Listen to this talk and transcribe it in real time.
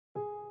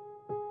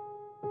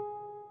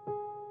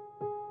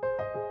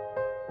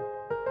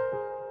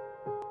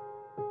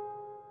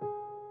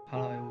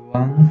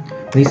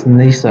This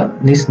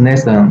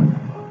lesson,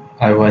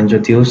 I will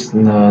introduce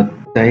the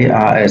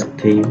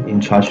ZRST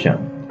instruction.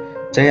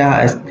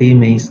 ZRST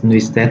means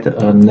reset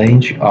a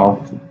range of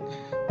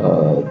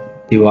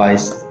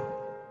device,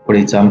 for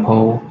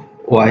example,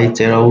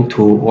 Y0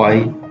 to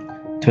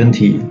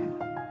Y20,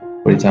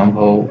 for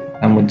example,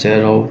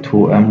 M0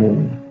 to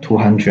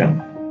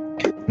M200.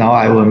 Now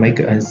I will make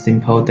a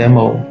simple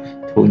demo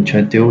to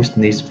introduce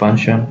this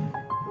function.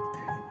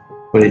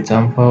 For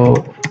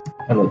example,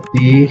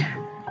 LD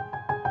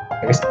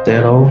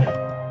X0,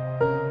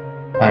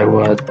 I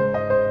will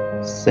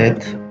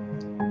set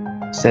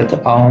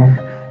on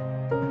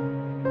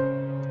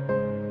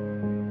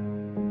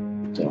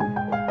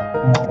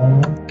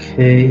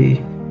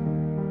okay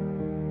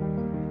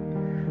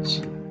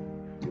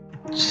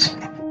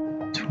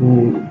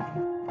 2,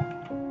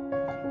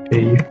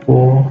 3,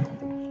 4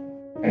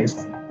 X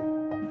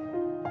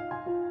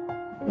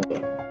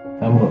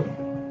M0.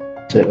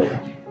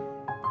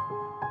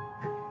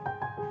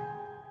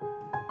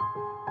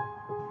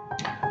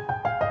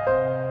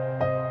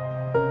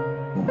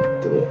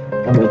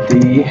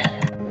 LD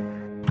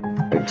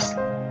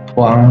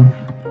X1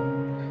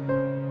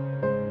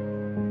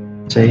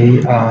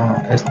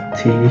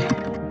 ZRST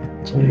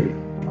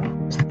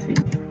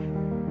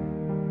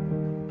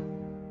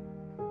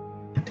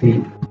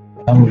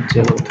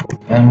M0 to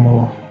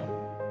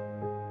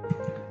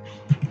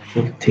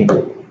M15.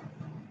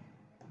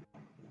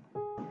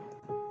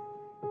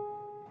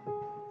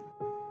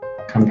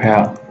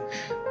 Compare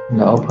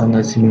and open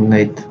the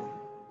simulate.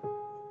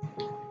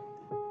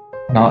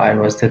 Now I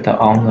will set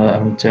on the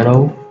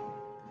M0.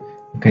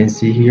 You can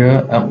see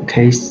here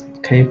K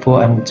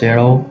for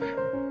M0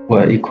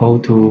 will equal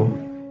to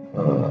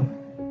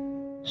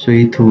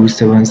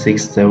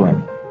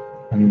 32767,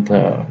 and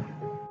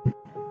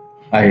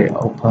I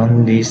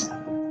open this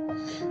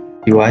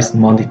device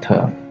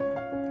monitor.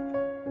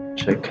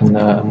 Check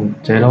the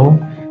M0.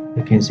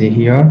 You can see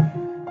here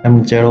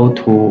M0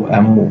 to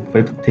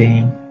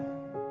M15.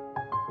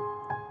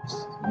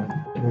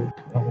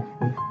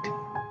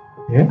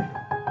 Yeah.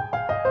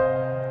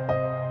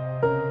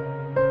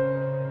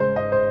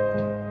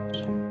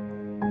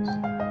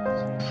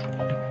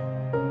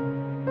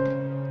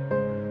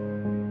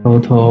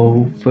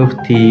 Total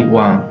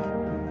 51.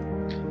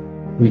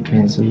 We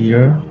can see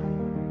here.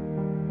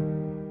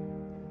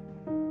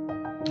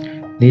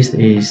 This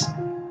is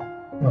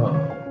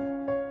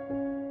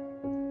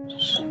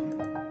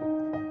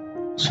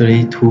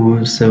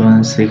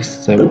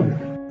 32767.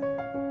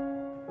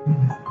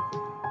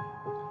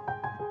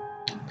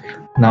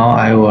 Now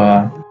I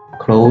will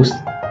close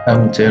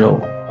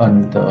M0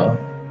 and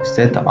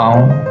set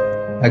on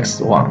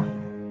X1.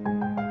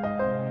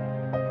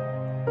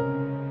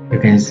 You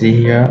can see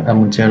here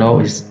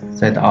M0 is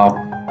set off.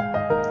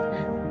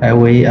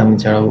 Every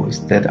M0 is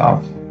set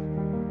off.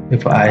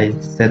 If I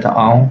set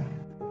on,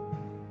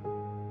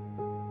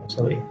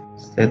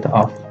 set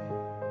off.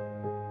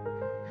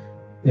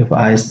 If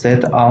I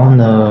set on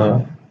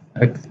the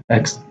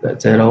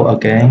X0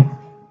 again,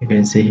 you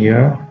can see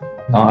here.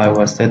 Now I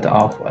will set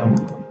off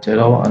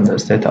M0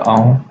 and set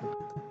on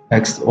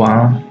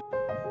X1.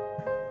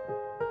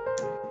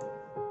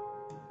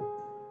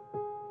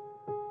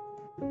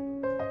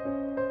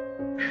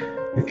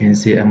 You can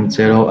see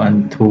M0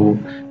 and to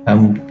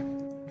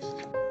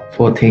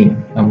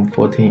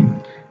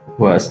M14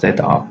 were set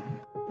up.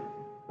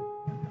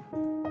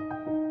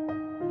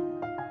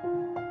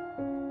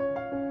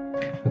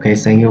 Okay,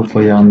 thank you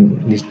for your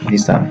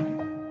listen.